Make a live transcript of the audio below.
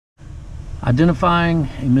Identifying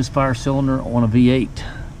a misfire cylinder on a V8.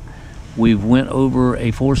 We've went over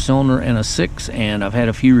a 4-cylinder and a 6, and I've had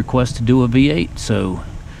a few requests to do a V8, so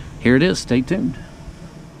here it is. Stay tuned.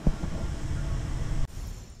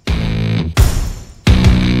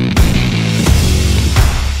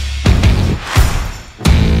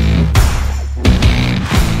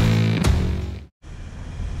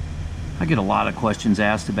 I get a lot of questions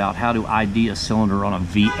asked about how to ID a cylinder on a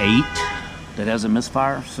V8 that has a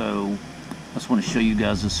misfire, so I just want to show you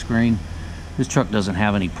guys this screen. This truck doesn't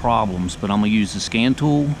have any problems, but I'm going to use the scan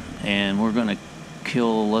tool, and we're going to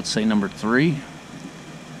kill, let's say, number 3.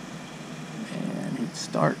 And hit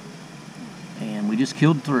start. And we just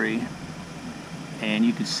killed 3. And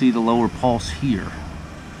you can see the lower pulse here.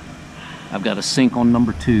 I've got a sync on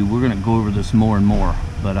number 2. We're going to go over this more and more,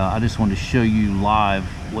 but I just wanted to show you live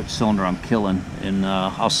what cylinder I'm killing. And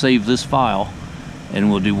I'll save this file,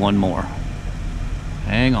 and we'll do one more.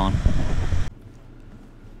 Hang on.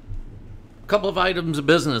 Couple of items of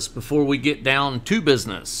business before we get down to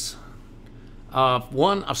business.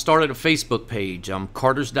 One, I've started a Facebook page. I'm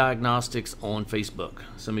Carter's Diagnostics on Facebook.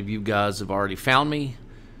 Some of you guys have already found me,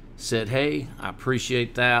 said hey, I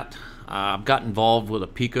appreciate that. I've got involved with a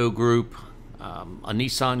Pico group, a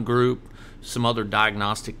Nissan group, some other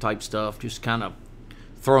diagnostic type stuff, just kind of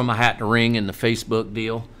throwing my hat in the ring in the Facebook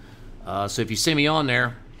deal. So if you see me on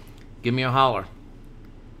there, give me a holler.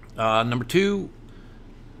 Number 2,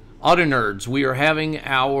 Auto Nerds, we are having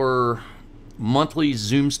our monthly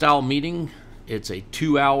Zoom style meeting. It's a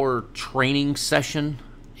 2-hour training session.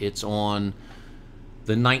 It's on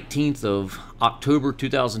the 19th of October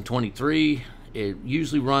 2023. It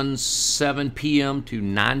usually runs 7 p.m. to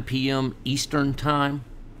 9 p.m. Eastern time.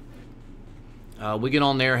 We get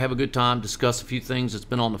on there, have a good time, discuss a few things that's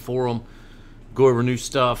been on the forum, go over new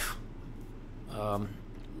stuff.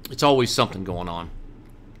 It's always something going on.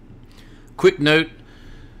 Quick note,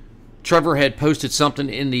 Trevor had posted something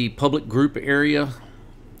in the public group area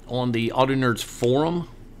on the Auto Nerds forum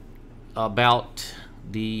about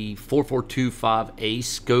the 4425A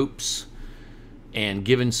scopes and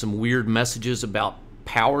given some weird messages about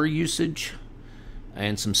power usage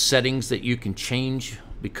and some settings that you can change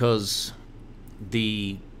because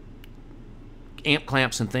the amp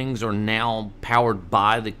clamps and things are now powered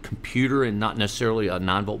by the computer and not necessarily a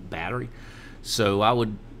 9-volt battery. So I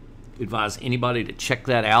would advise anybody to check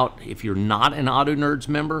that out. If you're not an Auto Nerds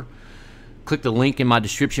member, click the link in my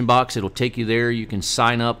description box. It'll take you there. You can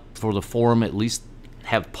sign up for the forum, at least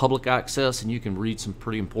have public access, and you can read some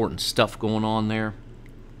pretty important stuff going on there.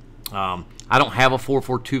 I don't have a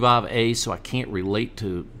 4425A, so I can't relate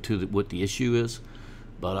to what the issue is,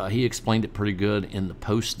 but he explained it pretty good in the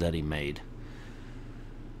post that he made.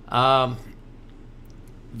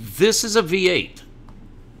 This is a V8.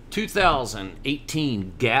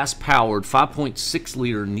 2018 gas-powered 5.6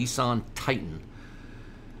 liter Nissan Titan.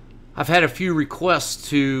 I've had a few requests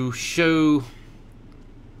to show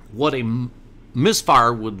what a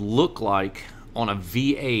misfire would look like on a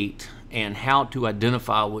V8 and how to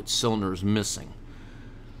identify what cylinder is missing.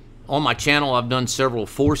 On my channel, I've done several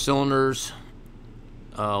 4-cylinders,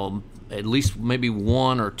 at least maybe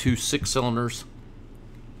 1 or 2 6-cylinders,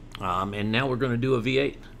 and now we're going to do a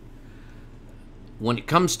V8. When it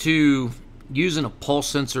comes to using a pulse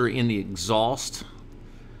sensor in the exhaust,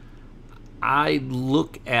 I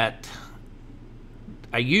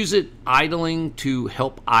use it idling to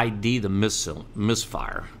help ID the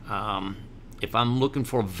misfire. If I'm looking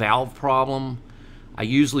for a valve problem, I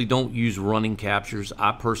usually don't use running captures.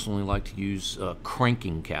 I personally like to use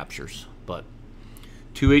cranking captures, but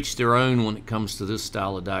to each their own when it comes to this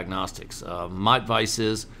style of diagnostics. My advice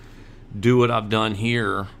is do what I've done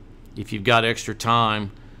here. If you've got extra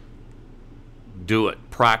time, do it.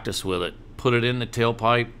 Practice with it. Put it in the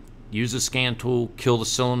tailpipe. Use the scan tool. Kill the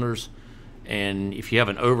cylinders. And if you have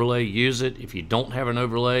an overlay, use it. If you don't have an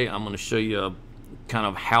overlay, I'm going to show you kind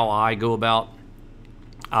of how I go about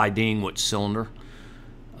IDing which cylinder.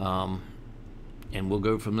 And we'll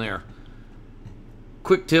go from there.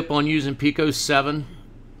 Quick tip on using Pico 7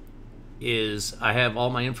 is I have all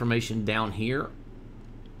my information down here.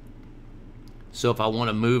 So if I want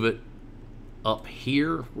to move it up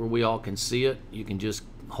here where we all can see it, you can just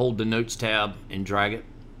hold the notes tab and drag it.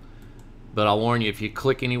 But I'll warn you, if you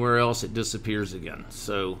click anywhere else, it disappears again.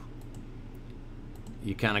 So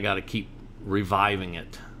you kind of got to keep reviving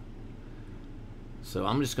it. So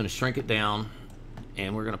I'm just going to shrink it down,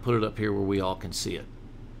 and we're going to put it up here where we all can see it.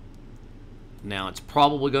 Now it's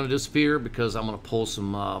probably going to disappear because I'm going to pull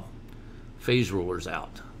some phase rulers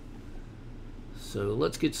out. So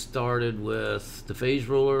let's get started with the phase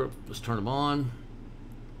ruler. Let's turn them on.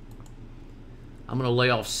 I'm going to lay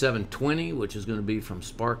off 720, which is going to be from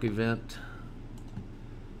spark event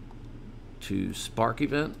to spark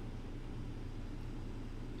event.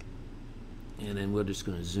 And then we're just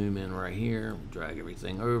going to zoom in right here, drag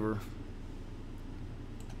everything over.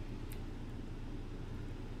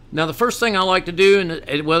 Now the first thing I like to do,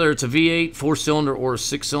 and whether it's a V8, 4-cylinder, or a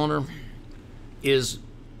 6-cylinder, is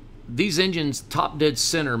these engines top dead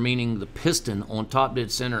center, meaning the piston on top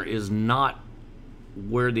dead center is not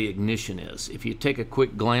where the ignition is. If you take a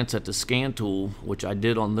quick glance at the scan tool, which I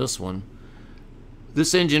did on this one,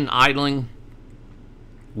 this engine idling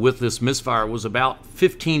with this misfire was about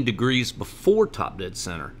 15 degrees before top dead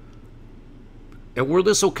center. And where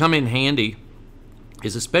this will come in handy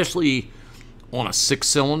is especially on a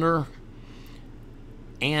 6-cylinder,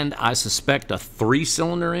 and I suspect a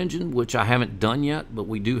 3-cylinder engine, which I haven't done yet, but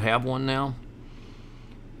we do have one now.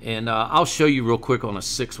 And I'll show you real quick on a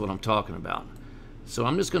 6 what I'm talking about. So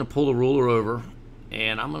I'm just going to pull the ruler over,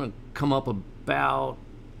 and I'm going to come up about,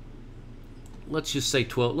 let's just say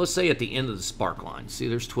 12, let's say at the end of the spark line. See,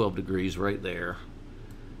 there's 12 degrees right there.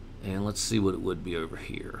 And let's see what it would be over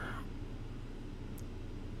here.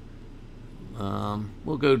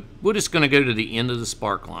 We're just going to go to the end of the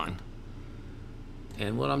spark line.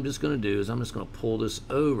 And what I'm just going to do is I'm just going to pull this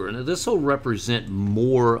over. And this will represent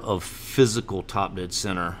more of physical top dead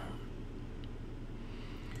center.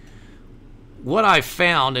 What I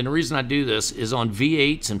found, and the reason I do this, is on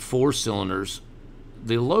V8s and 4-cylinders,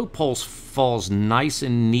 the low pulse falls nice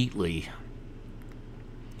and neatly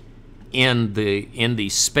in the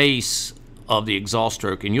space of the exhaust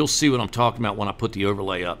stroke. And you'll see what I'm talking about when I put the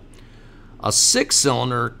overlay up. A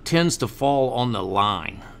 6-cylinder tends to fall on the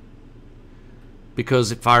line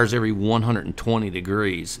because it fires every 120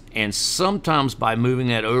 degrees. And sometimes by moving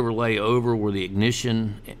that overlay over where the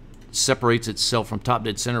ignition separates itself from top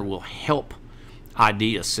dead center will help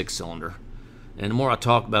ID a 6-cylinder. And the more I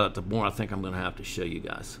talk about it, the more I think I'm going to have to show you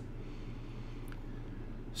guys.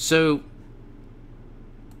 So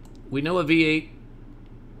we know a V8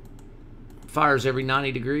 fires every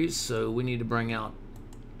 90 degrees, so we need to bring out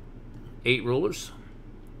 8 rulers.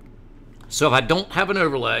 So if I don't have an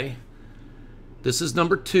overlay, this is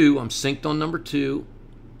number 2. I'm synced on number 2.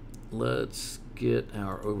 Let's get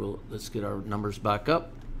our numbers back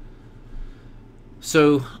up.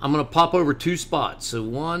 So I'm going to pop over 2 spots. So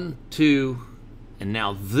 1, 2, and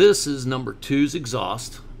now this is number 2's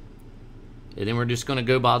exhaust. And then we're just going to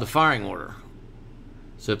go by the firing order.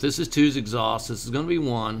 So if this is 2's exhaust, this is going to be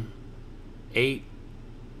 1, 8,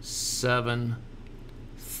 7,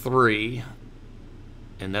 3,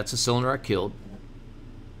 and that's a cylinder I killed.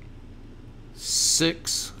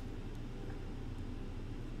 6,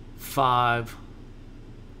 5,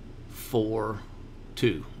 4,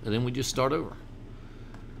 2, and then we just start over.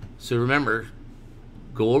 So remember,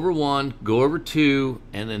 go over 1, go over 2,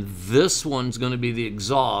 and then this one's going to be the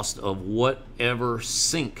exhaust of whatever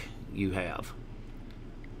sync you have.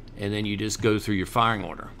 And then you just go through your firing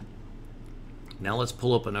order. Now let's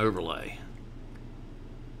pull up an overlay.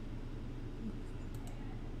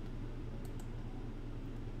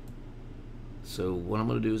 So what I'm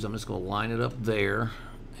going to do is I'm just going to line it up there,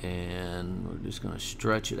 and we're just going to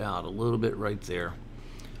stretch it out a little bit right there.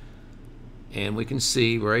 And we can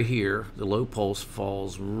see right here the low pulse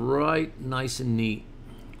falls right nice and neat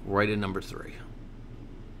right in number 3.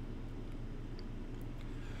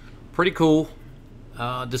 Pretty cool.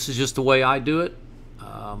 This is just the way I do it.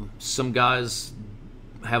 Some guys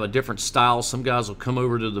have a different style. Some guys will come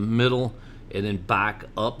over to the middle and then back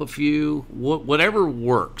up a few. Whatever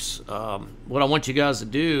works. What I want you guys to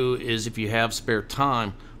do is, if you have spare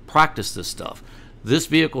time, practice this stuff. This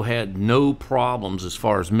vehicle had no problems as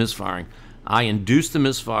far as misfiring. I induced the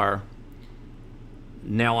misfire.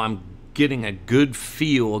 Now I'm getting a good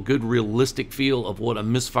feel, a good realistic feel of what a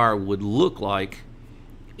misfire would look like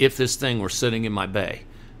if this thing were sitting in my bay.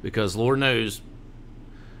 Because Lord knows,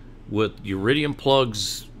 with iridium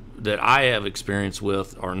plugs that I have experience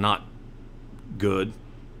with are not good.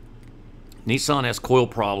 Nissan has coil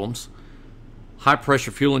problems. High pressure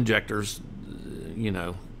fuel injectors, you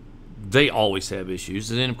know, they always have issues.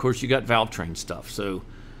 And then of course you got valve train stuff. So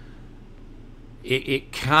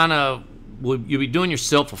it kind of would, you'll be doing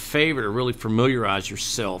yourself a favor to really familiarize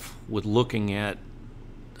yourself with looking at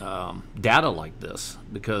data like this,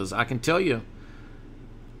 because I can tell you,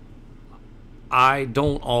 I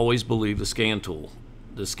don't always believe the scan tool.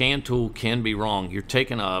 The scan tool can be wrong. You're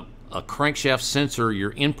taking a crankshaft sensor,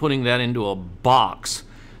 you're inputting that into a box.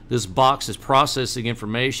 This box is processing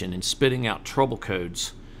information and spitting out trouble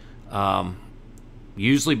codes.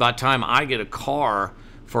 Usually by the time I get a car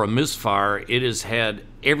for a misfire, it has had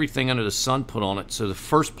everything under the sun put on it. So the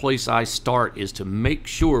first place I start is to make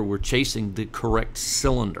sure we're chasing the correct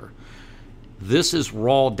cylinder. This is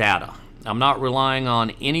raw data. I'm not relying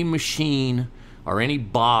on any machine or any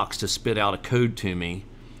box to spit out a code to me.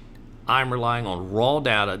 I'm relying on raw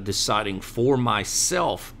data, deciding for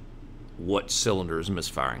myself what cylinder is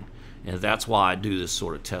misfiring. And that's why I do this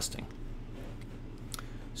sort of testing.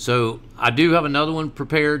 So I do have another one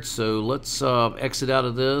prepared, so let's exit out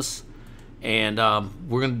of this, and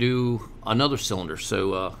we're going to do another cylinder,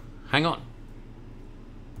 so hang on.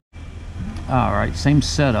 Alright, same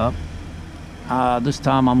setup. This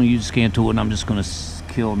time I'm going to use a scan tool, and I'm just going to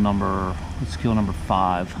kill number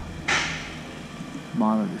 5.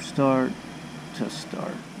 Monitor start, test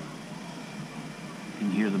start. You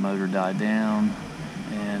can hear the motor die down,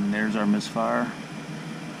 and there's our misfire.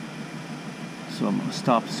 So I'm going to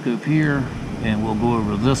stop the scope here, and we'll go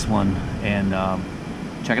over this one and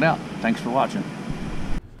check it out. Thanks for watching.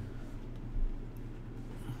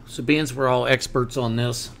 So being we're all experts on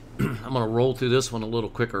this, I'm going to roll through this one a little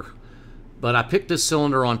quicker. But I picked this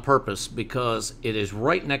cylinder on purpose because it is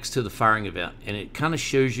right next to the firing event, and it kind of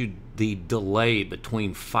shows you the delay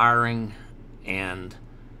between firing and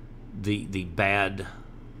the bad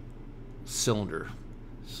cylinder.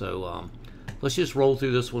 So let's just roll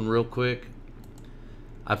through this one real quick.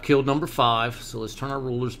 I've killed number 5, so let's turn our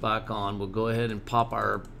rulers back on. We'll go ahead and pop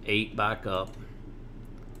our 8 back up.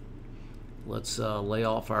 Let's lay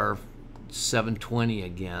off our 720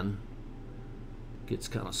 again. Gets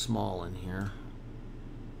kind of small in here.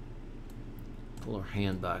 Pull our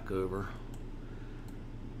hand back over.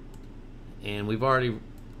 And we've already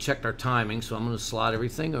checked our timing, so I'm going to slide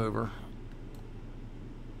everything over.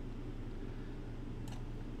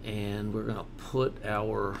 And we're going to put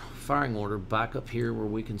our firing order back up here where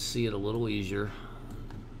we can see it a little easier.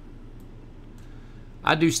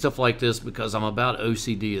 I do stuff like this because I'm about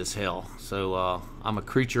OCD as hell. So I'm a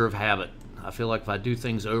creature of habit. I feel like if I do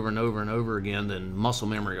things over and over and over again, then muscle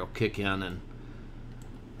memory will kick in, and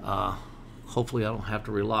hopefully I don't have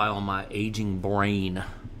to rely on my aging brain.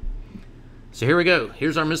 So here we go.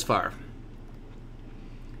 Here's our misfire.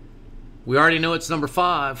 We already know it's number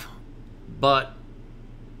 5, but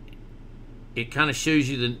it kind of shows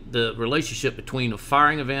you the relationship between a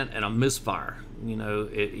firing event and a misfire. You know,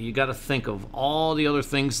 you got to think of all the other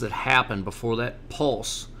things that happen before that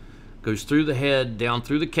pulse goes through the head, down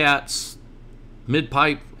through the cats,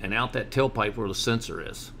 mid-pipe, and out that tailpipe where the sensor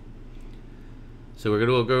is. So we're going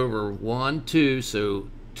to go over 1, 2. So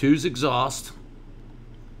 2's exhaust.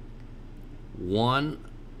 1,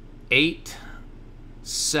 8,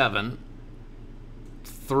 7,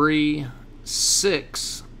 3,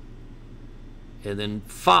 6, and then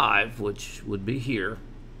 5, which would be here,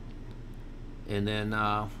 and then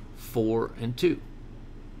 4 and 2.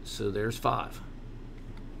 So there's 5.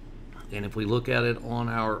 And if we look at it on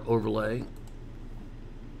our overlay,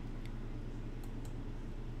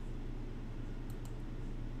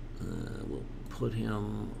 we'll put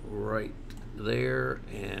him right there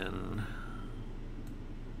and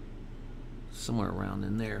somewhere around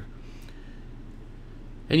in there.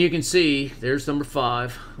 And you can see there's number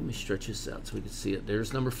 5. Let me stretch this out so we can see it.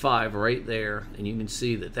 There's number 5 right there, and you can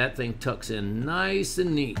see that that thing tucks in nice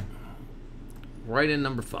and neat right in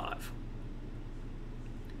number 5.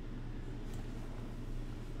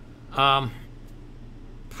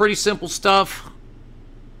 Pretty simple stuff,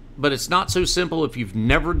 but it's not so simple if you've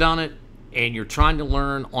never done it and you're trying to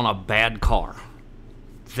learn on a bad car.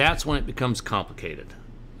 That's when it becomes complicated.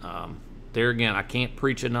 There again, I can't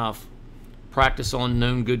preach enough. Practice on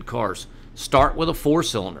known good cars. Start with a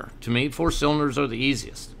 4-cylinder. To me, 4 cylinders are the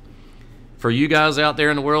easiest. For you guys out there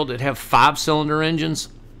in the world that have 5-cylinder engines,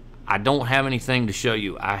 I don't have anything to show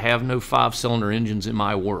you. I have no 5-cylinder engines in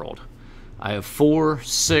my world. I have 4,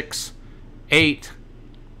 6, 8,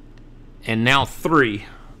 and now 3.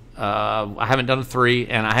 I haven't done a 3,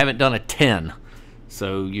 and I haven't done a 10.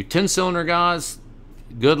 So you 10-cylinder guys,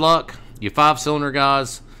 good luck. You 5-cylinder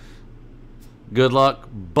guys, good luck.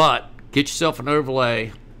 But get yourself an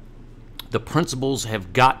overlay. The principles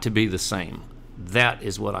have got to be the same. That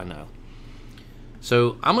is what I know.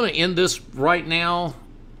 So I'm going to end this right now,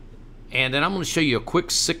 and then I'm going to show you a quick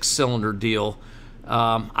 6-cylinder deal.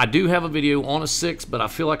 I do have a video on a 6, but I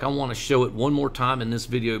feel like I want to show it one more time in this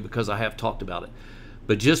video because I have talked about it.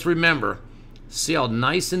 But just remember, see how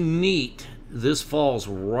nice and neat this falls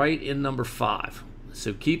right in number 5.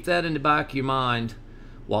 So keep that in the back of your mind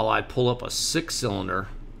while I pull up a 6-cylinder,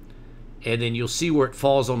 and then you'll see where it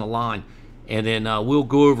falls on the line. And then we'll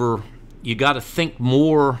go over, you got to think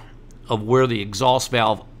more of where the exhaust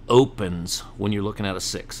valve opens when you're looking at a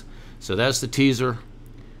 6. So that's the teaser.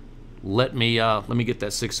 let me get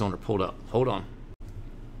that 6-cylinder pulled up. Hold on.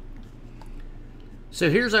 So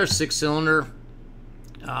here's our 6-cylinder.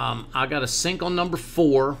 I got a sync on number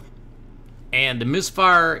 4, and the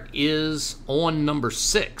misfire is on number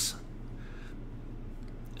 6.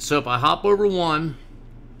 So if I hop over 1,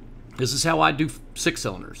 this is how I do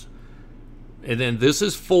 6-cylinders. And then this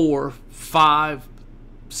is 4, 5,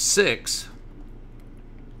 6.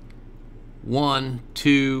 1,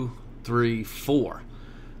 2, 3, 4.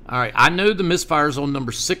 All right, I know the misfire's on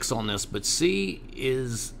number 6 on this, but see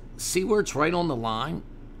where it's right on the line?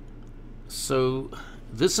 So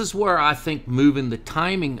this is where I think moving the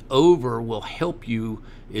timing over will help you.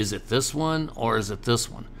 Is it this one or is it this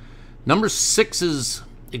one? Number 6's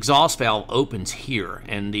exhaust valve opens here,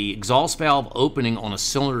 and the exhaust valve opening on a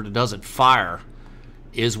cylinder that doesn't fire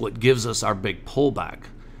is what gives us our big pullback.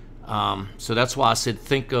 So that's why I said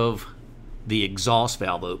think of the exhaust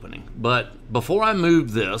valve opening. But before I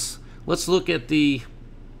move this, let's look at the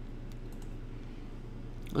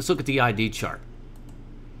ID chart.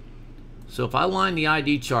 So if I line the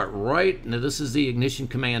ID chart right, now this is the ignition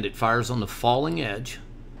command, it fires on the falling edge.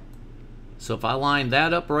 So if I line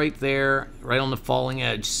that up right there, right on the falling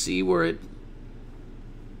edge, see where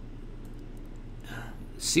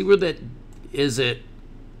that is.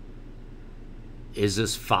 Is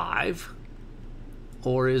this 5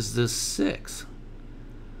 or is this 6?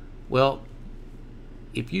 Well,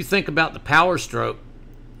 if you think about the power stroke,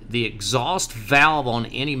 the exhaust valve on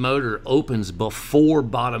any motor opens before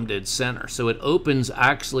bottom dead center. So it opens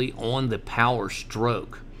actually on the power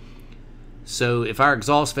stroke. So if our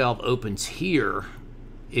exhaust valve opens here,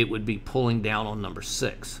 it would be pulling down on number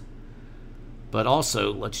 6. But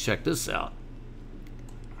also, let's check this out.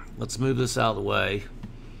 Let's move this out of the way.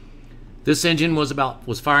 This engine was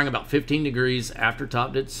firing about 15 degrees after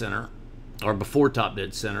top dead center, or before top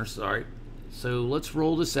dead center, sorry. So let's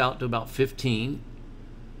roll this out to about 15,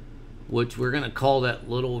 which we're going to call that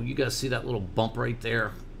little, you guys see that little bump right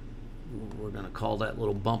there? We're going to call that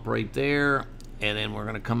little bump right there, and then we're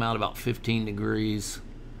going to come out about 15 degrees,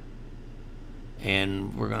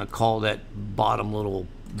 and we're going to call that bottom little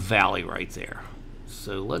valley right there.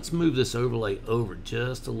 So let's move this overlay over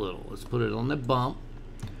just a little. Let's put it on the bump.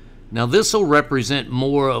 Now this will represent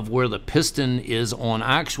more of where the piston is on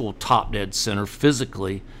actual top dead center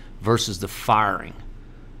physically versus the firing.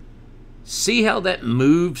 See how that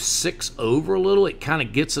moves 6 over a little? It kind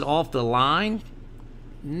of gets it off the line.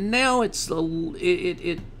 Now it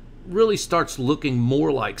really starts looking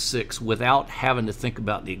more like 6 without having to think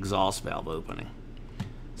about the exhaust valve opening.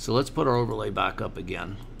 So let's put our overlay back up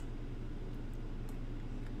again.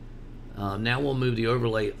 Now we'll move the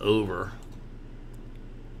overlay over.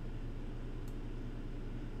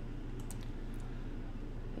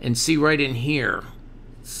 And see right in here,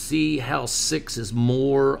 see how 6 is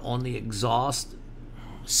more on the exhaust.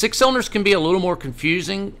 6-cylinders can be a little more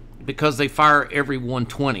confusing because they fire every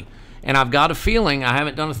 120. And I've got a feeling, I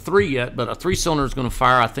haven't done a 3 yet, but a 3-cylinder is going to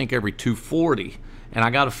fire, I think, every 240. And I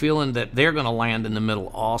got a feeling that they're going to land in the middle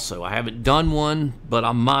also. I haven't done one, but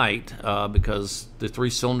I might because the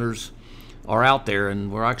 3-cylinders are out there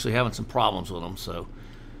and we're actually having some problems with them. So,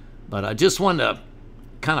 but I just wanted to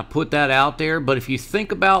kind of put that out there. But if you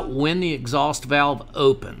think about when the exhaust valve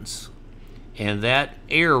opens and that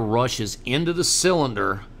air rushes into the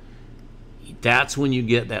cylinder, that's when you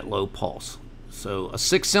get that low pulse. So a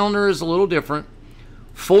 6-cylinder is a little different.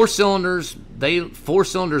 4 cylinders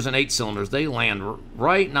and 8 cylinders, they land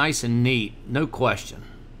right nice and neat, no question.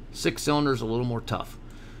 6 cylinders a little more tough.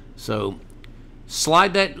 So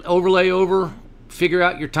slide that overlay over, figure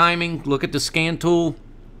out your timing, look at the scan tool,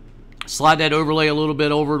 slide that overlay a little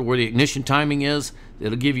bit over to where the ignition timing is.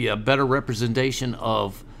 It'll give you a better representation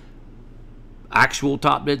of actual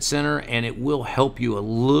top dead center, and it will help you a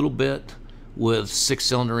little bit with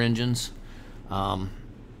 6-cylinder engines.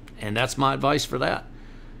 And that's my advice for that.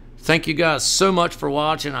 Thank you guys so much for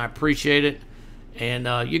watching. I appreciate it.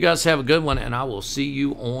 And you guys have a good one, and I will see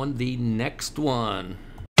you on the next one.